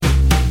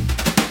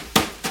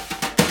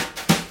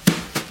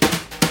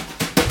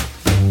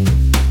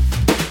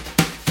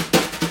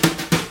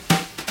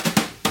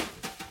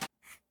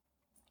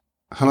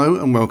Hello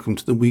and welcome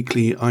to the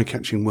weekly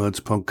Eye-Catching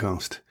Words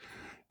podcast.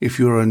 If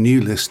you're a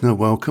new listener,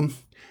 welcome.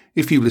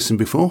 If you listened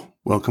before,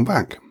 welcome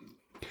back.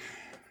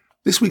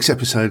 This week's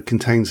episode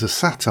contains a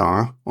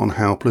satire on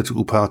how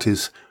political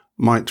parties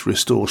might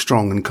restore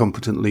strong and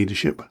competent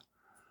leadership,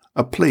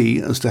 a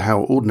plea as to how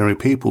ordinary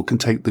people can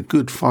take the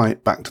good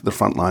fight back to the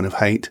front line of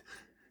hate,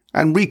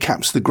 and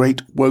recaps the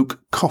great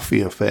woke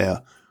coffee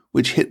affair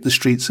which hit the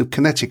streets of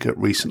Connecticut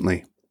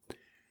recently.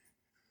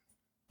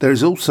 There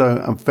is also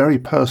a very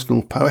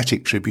personal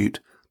poetic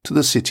tribute to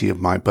the city of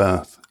my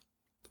birth.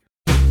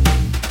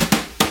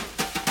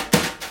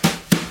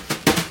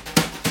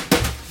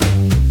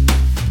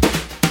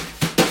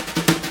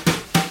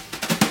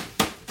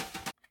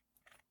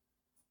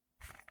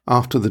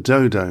 After the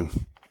dodo.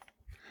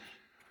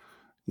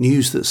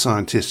 News that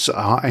scientists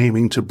are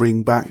aiming to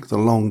bring back the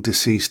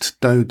long-deceased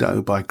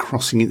dodo by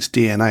crossing its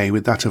DNA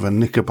with that of a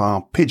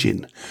Nicobar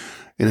pigeon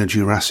in a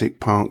Jurassic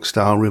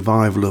Park-style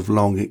revival of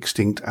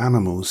long-extinct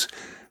animals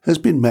has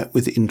been met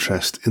with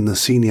interest in the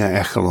senior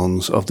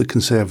echelons of the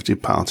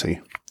Conservative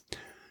Party.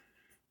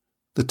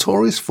 The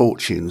Tories'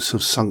 fortunes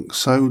have sunk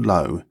so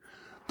low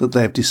that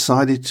they have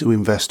decided to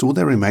invest all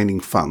their remaining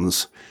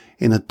funds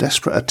in a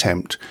desperate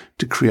attempt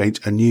to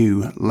create a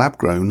new,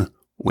 lab-grown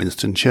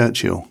Winston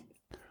Churchill.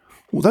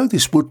 Although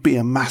this would be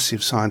a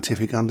massive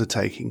scientific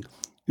undertaking,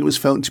 it was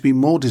felt to be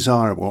more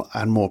desirable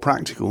and more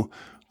practical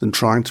than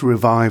trying to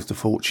revive the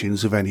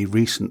fortunes of any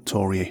recent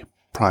Tory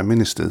Prime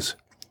Ministers.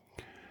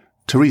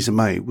 Theresa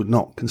May would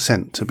not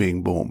consent to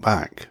being brought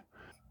back.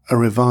 A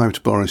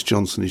revived Boris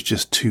Johnson is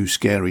just too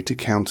scary to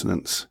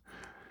countenance.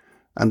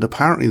 And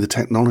apparently the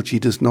technology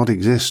does not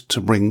exist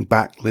to bring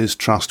back Liz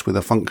Truss with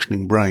a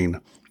functioning brain,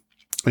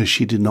 as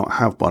she did not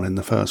have one in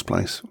the first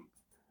place.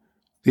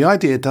 The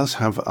idea does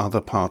have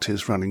other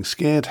parties running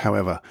scared,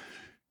 however,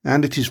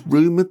 and it is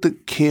rumoured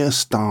that Keir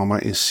Starmer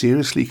is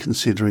seriously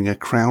considering a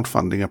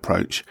crowdfunding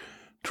approach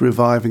to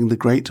reviving the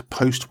great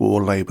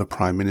post-war Labour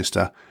Prime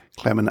Minister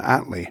Clement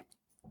Attlee,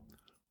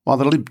 while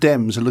the Lib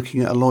Dems are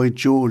looking at a Lloyd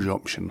George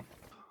option.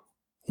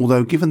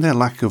 Although given their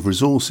lack of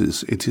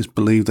resources, it is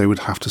believed they would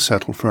have to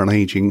settle for an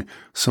ageing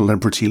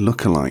celebrity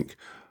look-alike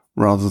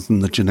rather than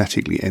the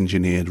genetically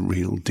engineered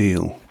real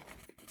deal.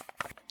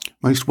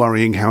 Most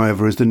worrying,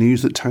 however, is the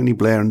news that Tony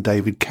Blair and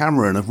David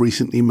Cameron have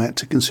recently met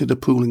to consider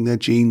pooling their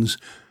genes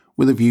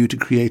with a view to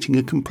creating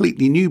a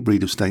completely new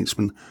breed of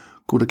statesman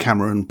called a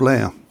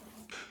Cameron-Blair.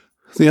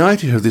 The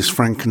idea of this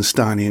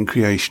Frankensteinian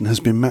creation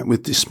has been met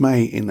with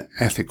dismay in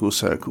ethical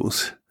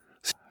circles,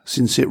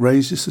 since it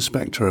raises the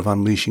spectre of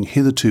unleashing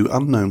hitherto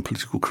unknown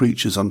political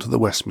creatures onto the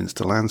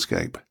Westminster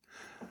landscape.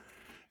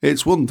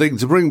 "It's one thing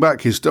to bring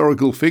back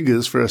historical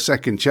figures for a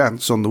second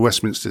chance on the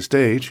Westminster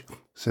stage,"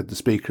 said the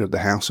Speaker of the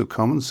House of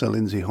Commons, Sir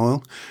Lindsay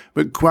Hoyle,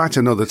 "but quite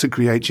another to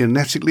create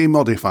genetically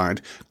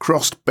modified,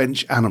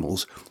 crossed-bench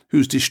animals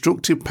whose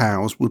destructive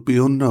powers would be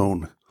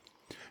unknown.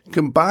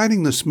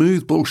 Combining the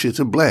smooth bullshit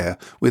of Blair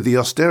with the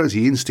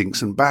austerity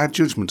instincts and bad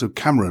judgment of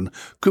Cameron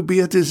could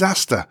be a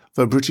disaster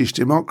for British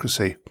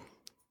democracy.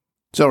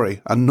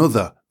 Sorry,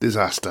 another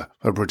disaster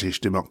for British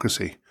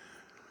democracy."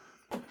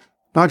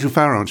 Nigel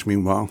Farage,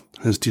 meanwhile,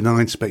 has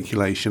denied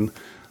speculation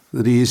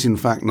that he is in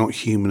fact not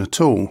human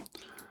at all,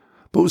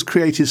 but was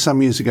created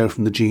some years ago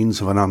from the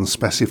genes of an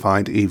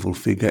unspecified evil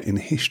figure in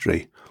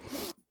history.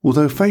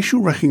 Although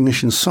facial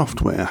recognition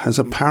software has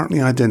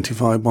apparently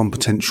identified one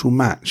potential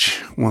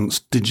match,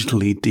 once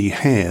digitally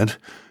de-haired,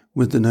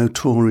 with the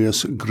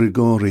notorious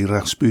Grigory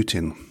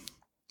Rasputin.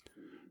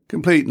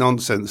 "Complete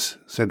nonsense,"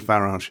 said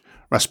Farage.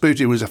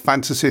 "Rasputin was a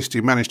fantasist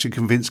who managed to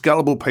convince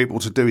gullible people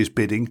to do his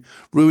bidding,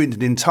 ruined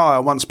an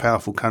entire once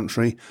powerful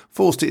country,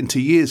 forced it into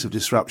years of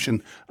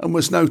disruption, and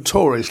was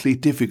notoriously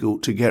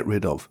difficult to get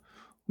rid of.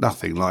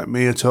 Nothing like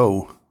me at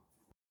all."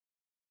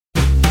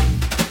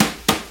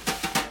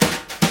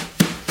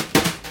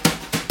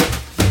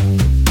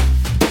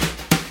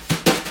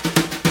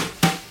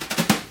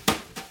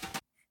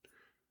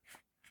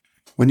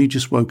 When you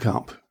just woke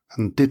up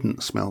and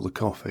didn't smell the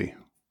coffee.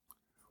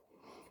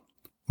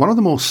 One of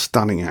the more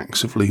stunning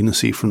acts of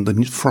lunacy from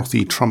the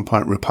frothy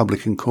Trumpite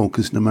Republican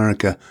caucus in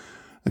America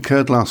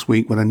occurred last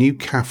week when a new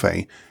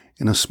cafe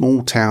in a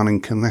small town in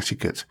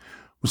Connecticut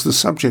was the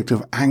subject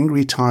of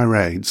angry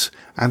tirades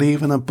and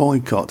even a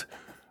boycott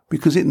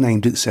because it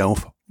named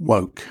itself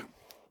woke.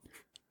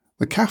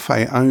 The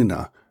cafe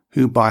owner,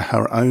 who by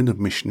her own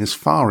admission is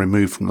far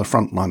removed from the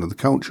front line of the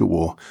culture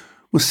war,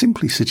 was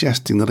simply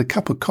suggesting that a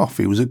cup of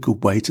coffee was a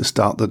good way to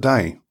start the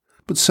day.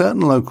 But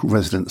certain local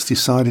residents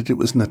decided it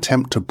was an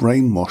attempt to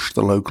brainwash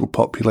the local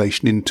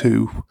population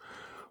into,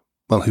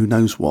 well, who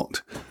knows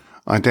what.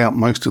 I doubt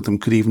most of them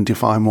could even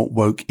define what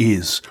woke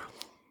is,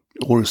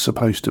 or is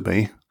supposed to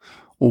be,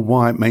 or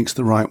why it makes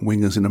the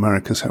right-wingers in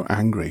America so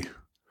angry.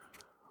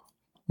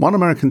 One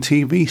American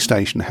TV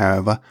station,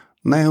 however,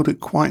 nailed it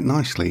quite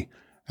nicely,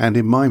 and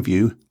in my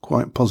view,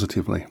 quite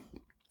positively.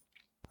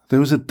 There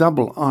was a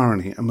double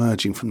irony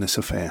emerging from this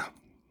affair.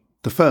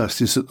 The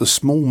first is that the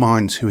small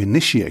minds who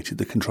initiated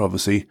the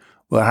controversy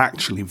were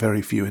actually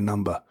very few in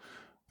number,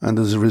 and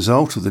as a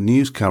result of the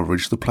news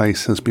coverage the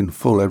place has been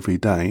full every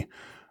day,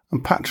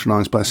 and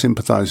patronised by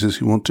sympathisers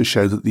who want to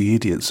show that the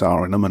idiots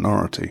are in a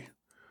minority.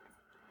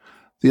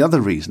 The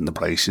other reason the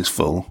place is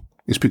full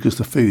is because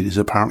the food is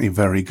apparently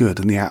very good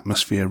and the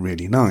atmosphere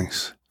really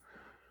nice.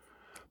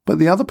 But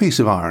the other piece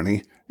of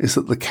irony is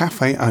that the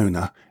cafe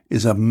owner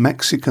is a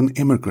Mexican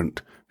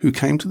immigrant who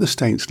came to the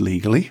States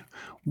legally,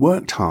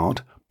 worked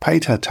hard,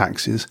 paid her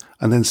taxes,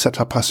 and then set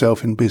up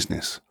herself in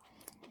business.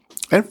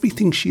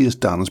 Everything she has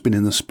done has been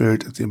in the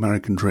spirit of the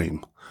American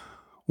dream,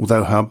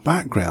 although her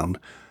background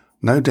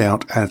no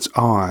doubt adds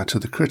ire to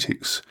the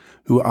critics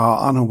who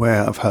are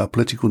unaware of her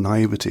political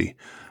naivety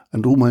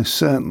and almost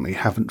certainly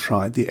haven't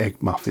tried the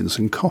egg muffins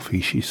and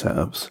coffee she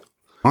serves.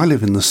 I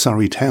live in the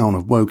Surrey town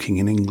of Woking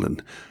in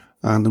England,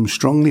 and am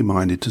strongly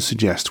minded to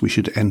suggest we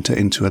should enter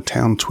into a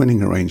town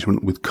twinning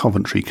arrangement with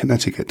Coventry,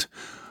 Connecticut,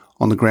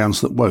 on the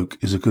grounds that woke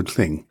is a good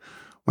thing,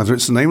 whether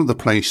it's the name of the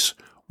place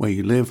where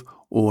you live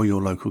or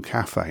your local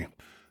cafe.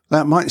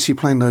 That might see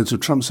plain loads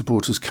of Trump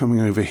supporters coming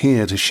over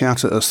here to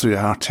shout at us through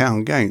our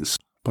town gates,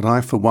 but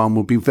I for one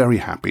will be very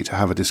happy to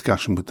have a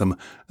discussion with them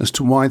as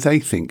to why they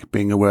think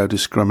being aware of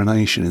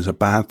discrimination is a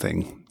bad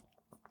thing,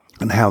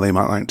 and how they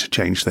might like to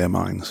change their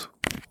minds.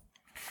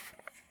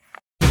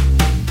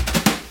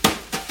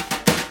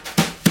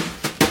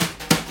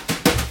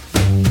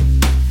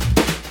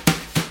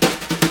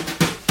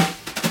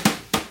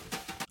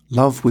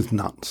 Love with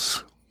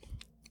nuts.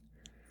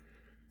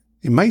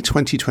 In May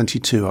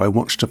 2022, I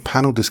watched a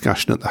panel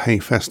discussion at the Hay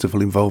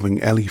Festival involving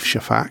Elif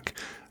Shafak,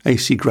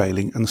 AC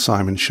Grayling and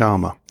Simon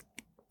Sharma,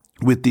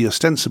 with the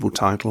ostensible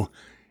title,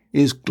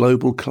 Is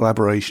Global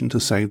Collaboration to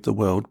Save the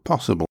World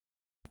Possible?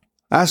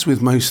 As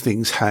with most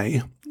things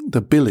Hay,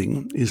 the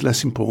billing is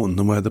less important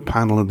than where the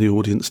panel and the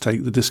audience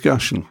take the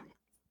discussion.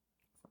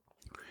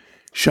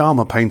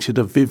 Sharma painted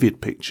a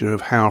vivid picture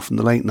of how from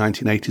the late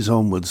 1980s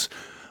onwards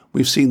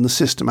we've seen the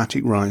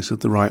systematic rise of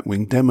the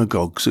right-wing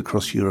demagogues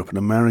across Europe and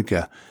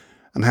America,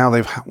 and how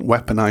they've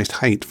weaponised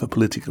hate for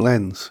political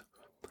ends.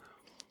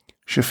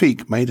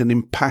 Shafiq made an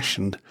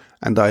impassioned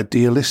and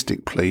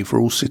idealistic plea for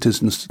all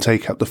citizens to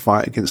take up the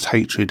fight against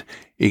hatred,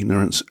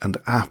 ignorance and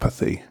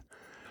apathy,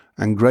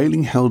 and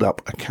Grayling held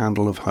up a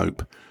candle of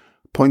hope,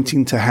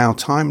 pointing to how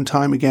time and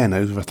time again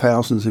over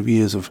thousands of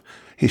years of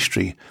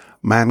history,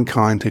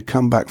 mankind had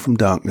come back from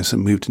darkness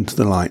and moved into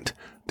the light,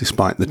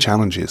 despite the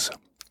challenges.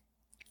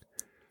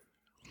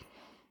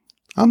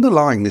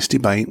 Underlying this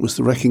debate was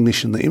the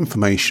recognition that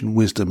information,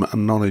 wisdom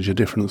and knowledge are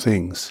different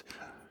things.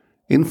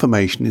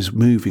 Information is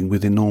moving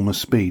with enormous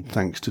speed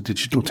thanks to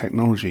digital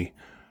technology,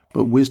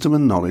 but wisdom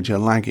and knowledge are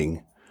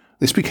lagging.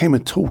 This became a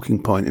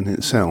talking point in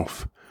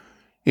itself.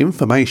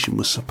 Information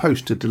was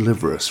supposed to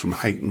deliver us from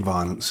hate and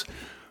violence,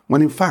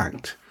 when in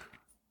fact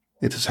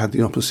it has had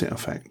the opposite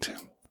effect.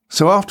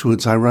 So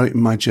afterwards I wrote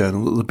in my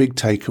journal that the big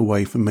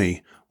takeaway for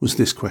me was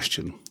this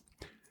question: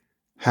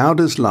 how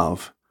does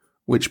love,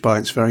 which by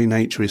its very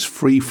nature is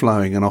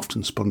free-flowing and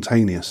often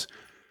spontaneous,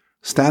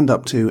 stand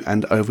up to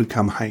and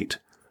overcome hate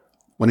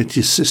when it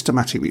is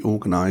systematically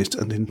organised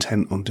and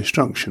intent on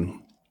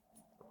destruction?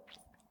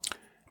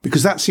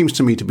 Because that seems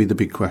to me to be the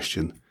big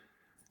question.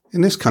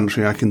 In this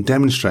country I can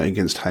demonstrate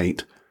against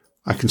hate,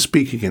 I can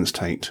speak against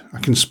hate, I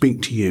can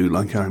speak to you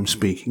like I am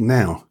speaking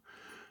now.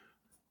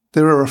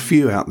 There are a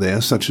few out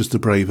there, such as the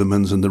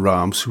Bravermans and the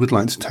Rams, who would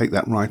like to take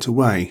that right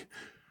away.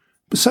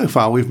 But so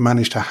far we've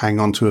managed to hang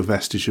on to a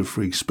vestige of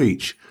free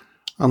speech,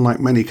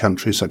 unlike many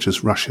countries such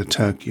as Russia,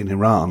 Turkey and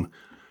Iran,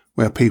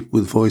 where people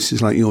with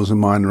voices like yours and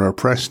mine are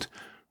oppressed,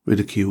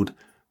 ridiculed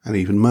and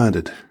even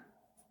murdered.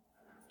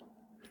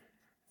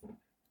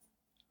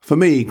 For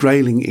me,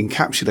 Grayling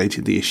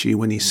encapsulated the issue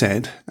when he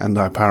said, and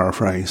I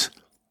paraphrase,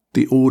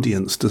 the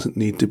audience doesn't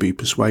need to be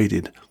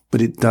persuaded,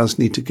 but it does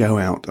need to go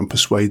out and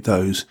persuade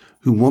those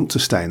who want to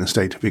stay in a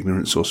state of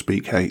ignorance or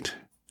speak hate.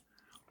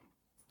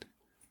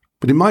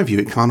 But in my view,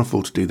 it can't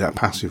afford to do that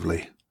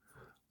passively.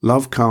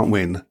 Love can't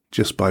win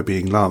just by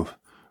being love.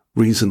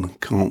 Reason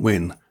can't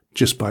win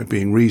just by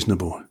being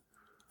reasonable.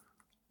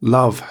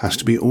 Love has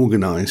to be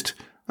organised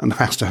and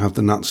has to have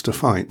the nuts to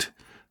fight,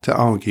 to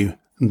argue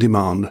and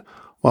demand,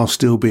 while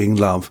still being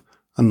love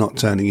and not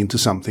turning into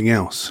something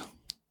else.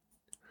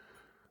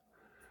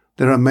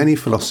 There are many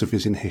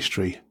philosophies in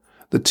history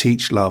that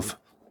teach love,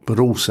 but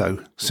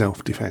also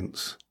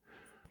self-defence.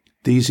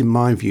 These, in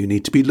my view,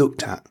 need to be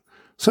looked at,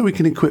 so we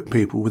can equip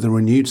people with a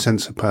renewed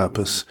sense of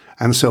purpose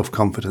and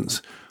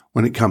self-confidence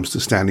when it comes to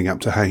standing up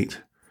to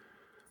hate.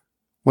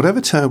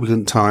 Whatever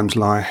turbulent times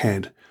lie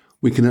ahead,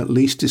 we can at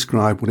least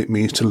describe what it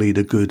means to lead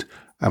a good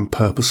and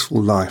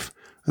purposeful life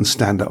and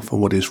stand up for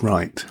what is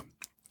right.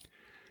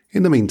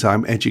 In the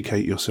meantime,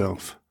 educate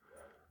yourself.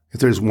 If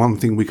there is one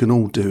thing we can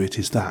all do, it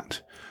is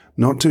that.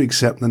 Not to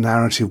accept the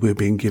narrative we're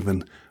being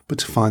given, but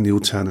to find the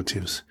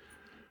alternatives.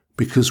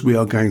 Because we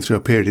are going through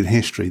a period in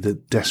history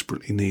that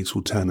desperately needs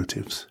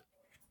alternatives.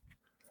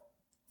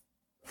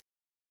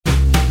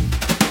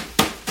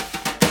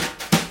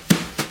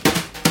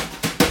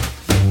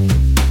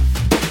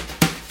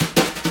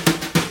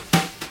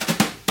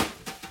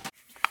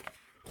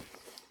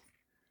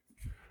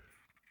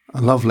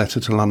 A love letter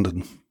to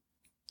London.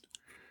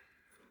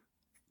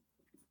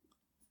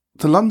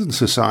 The London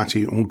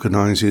Society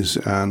organises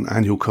an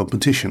annual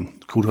competition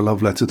called A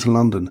Love Letter to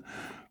London,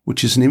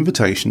 which is an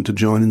invitation to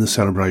join in the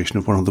celebration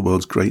of one of the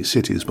world's great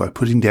cities by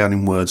putting down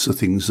in words the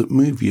things that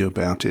move you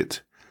about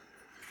it.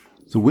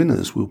 The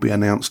winners will be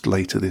announced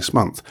later this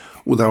month,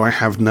 although I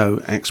have no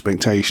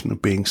expectation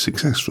of being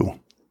successful.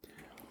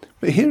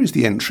 But here is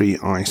the entry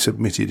I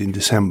submitted in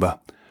December,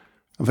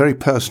 a very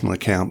personal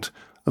account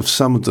of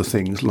some of the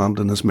things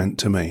London has meant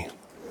to me.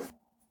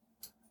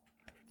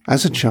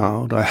 As a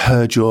child, I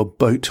heard your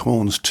boat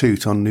horns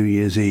toot on New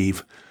Year's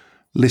Eve,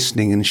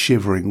 listening and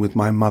shivering with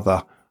my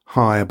mother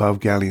high above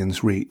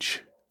Galleon's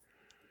Reach.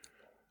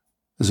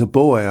 As a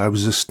boy, I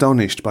was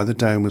astonished by the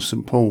dome of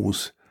St.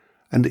 Paul's,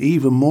 and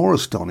even more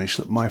astonished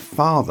that my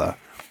father,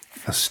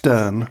 a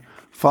stern,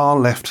 far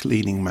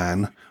left-leaning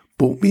man,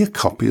 bought me a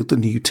copy of the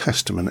New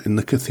Testament in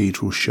the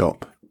cathedral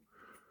shop.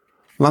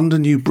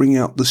 London, you bring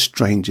out the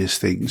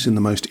strangest things in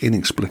the most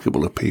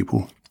inexplicable of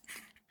people.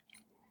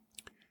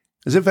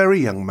 As a very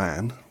young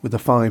man, with a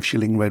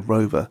 5-shilling Red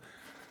Rover,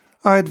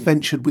 I had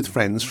ventured with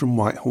friends from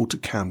Whitehall to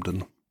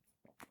Camden,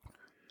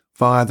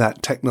 via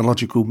that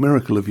technological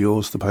miracle of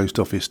yours, the Post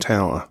Office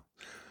Tower.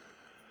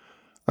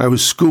 I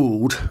was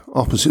schooled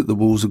opposite the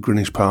walls of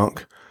Greenwich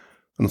Park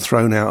and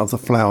thrown out of the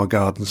flower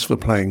gardens for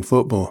playing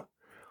football.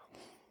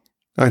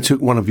 I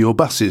took one of your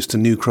buses to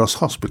New Cross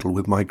Hospital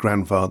with my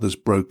grandfather's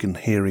broken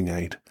hearing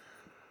aid,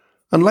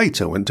 and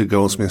later went to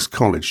Goldsmiths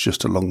College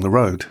just along the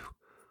road.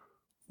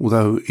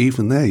 Although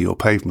even there your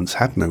pavements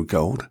had no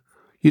gold,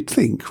 you'd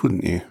think,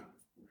 wouldn't you?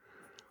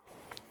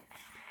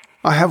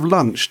 I have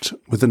lunched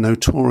with a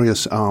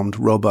notorious armed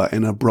robber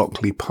in a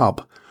Brockley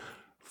pub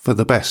for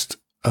the best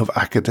of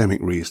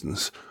academic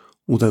reasons,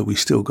 although we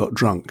still got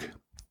drunk.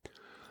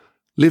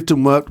 Lived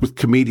and worked with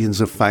comedians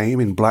of fame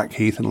in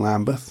Blackheath and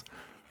Lambeth,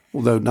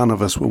 although none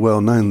of us were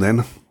well known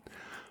then.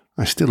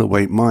 I still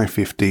await my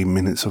 15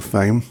 minutes of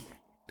fame.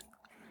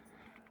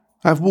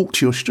 I have walked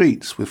your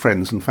streets with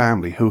friends and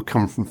family who have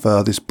come from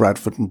furthest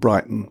Bradford and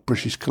Brighton,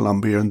 British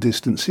Columbia and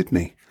distant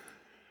Sydney.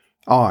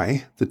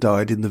 I, the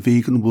dyed-in the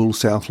vegan wool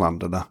South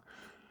Londoner,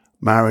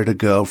 married a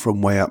girl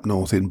from way up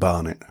north in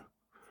Barnet.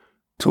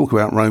 Talk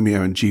about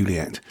Romeo and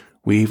Juliet,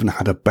 we even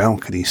had a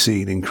balcony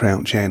scene in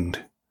Crouch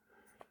End.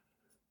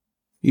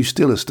 You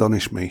still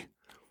astonish me.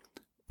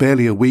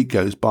 Barely a week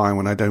goes by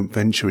when I don't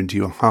venture into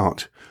your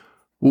heart,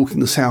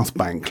 walking the South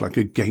Bank like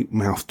a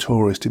gape-mouthed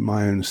tourist in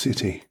my own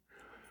city.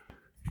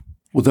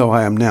 Although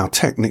I am now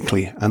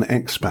technically an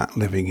expat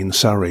living in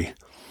Surrey,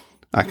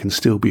 I can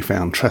still be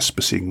found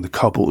trespassing the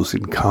cobbles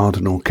in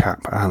Cardinal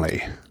Cap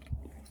Alley,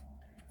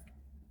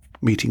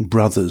 meeting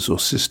brothers or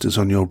sisters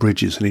on your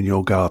bridges and in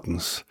your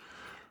gardens,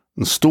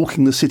 and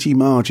stalking the city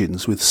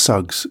margins with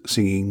Suggs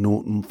singing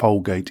Norton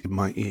Folgate in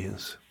my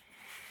ears.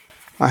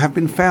 I have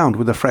been found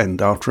with a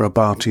friend after a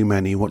bar too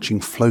many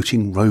watching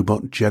floating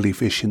robot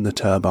jellyfish in the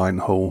Turbine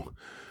Hall,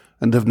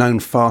 and have known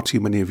far too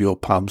many of your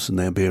pubs and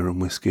their beer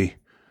and whiskey.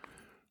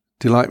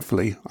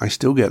 Delightfully, I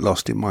still get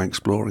lost in my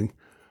exploring,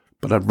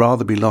 but I'd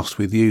rather be lost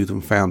with you than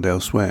found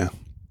elsewhere.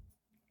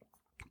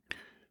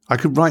 I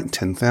could write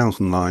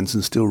 10,000 lines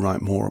and still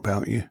write more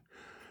about you.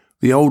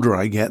 The older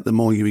I get, the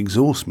more you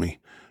exhaust me,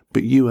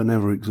 but you are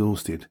never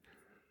exhausted.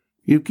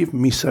 You've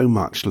given me so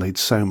much, laid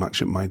so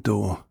much at my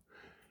door.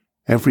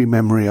 Every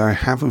memory I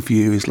have of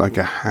you is like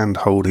a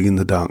hand-holding in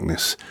the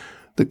darkness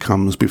that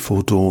comes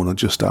before dawn or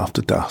just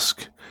after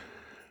dusk,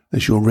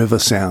 as your river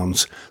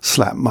sounds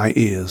slap my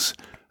ears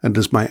and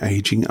as my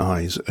aging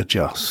eyes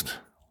adjust.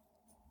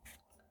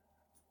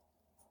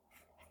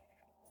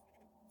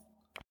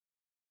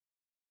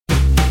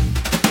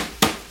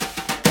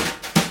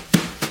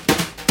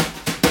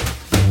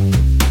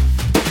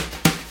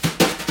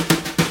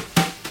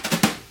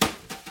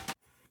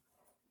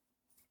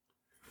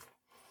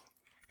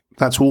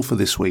 That's all for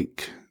this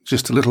week.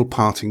 Just a little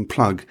parting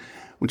plug,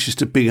 which is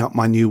to big up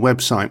my new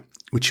website,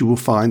 which you will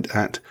find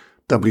at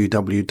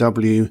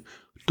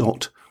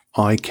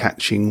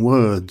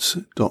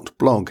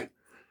www.eyecatchingwords.blog.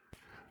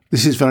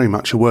 This is very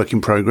much a work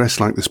in progress,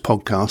 like this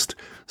podcast,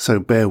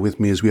 so bear with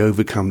me as we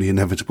overcome the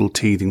inevitable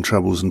teething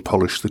troubles and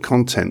polish the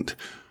content,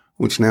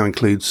 which now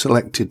includes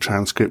selected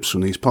transcripts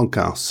from these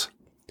podcasts.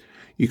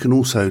 You can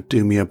also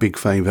do me a big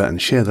favour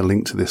and share the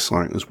link to this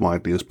site as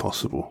widely as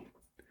possible.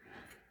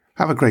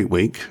 Have a great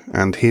week,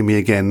 and hear me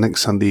again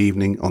next Sunday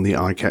evening on the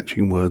Eye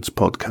Catching Words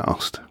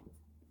podcast.